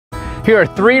Here are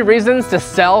 3 reasons to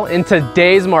sell in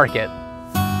today's market.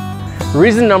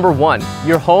 Reason number 1,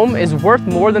 your home is worth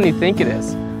more than you think it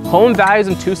is. Home values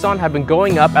in Tucson have been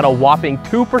going up at a whopping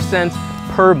 2%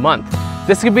 per month.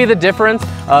 This could be the difference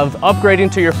of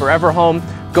upgrading to your forever home,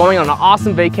 going on an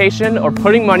awesome vacation, or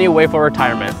putting money away for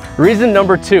retirement. Reason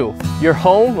number 2, your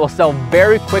home will sell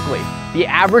very quickly. The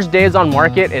average days on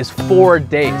market is 4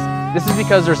 days. This is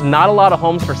because there's not a lot of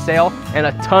homes for sale and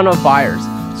a ton of buyers.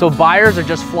 So buyers are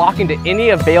just flocking to any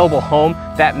available home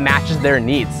that matches their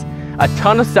needs. A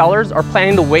ton of sellers are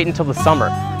planning to wait until the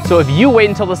summer. So if you wait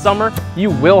until the summer,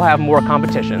 you will have more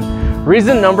competition.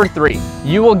 Reason number 3,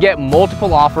 you will get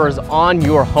multiple offers on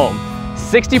your home.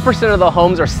 60% of the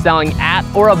homes are selling at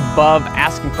or above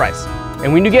asking price.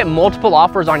 And when you get multiple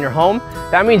offers on your home,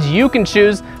 that means you can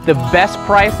choose the best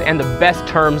price and the best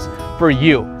terms for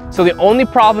you. So the only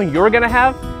problem you're gonna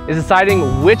have is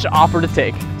deciding which offer to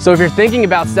take. So if you're thinking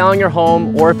about selling your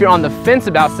home, or if you're on the fence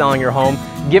about selling your home,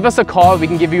 give us a call. We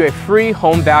can give you a free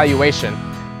home valuation.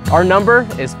 Our number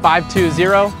is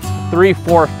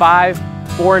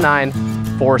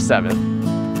 520-345-4947.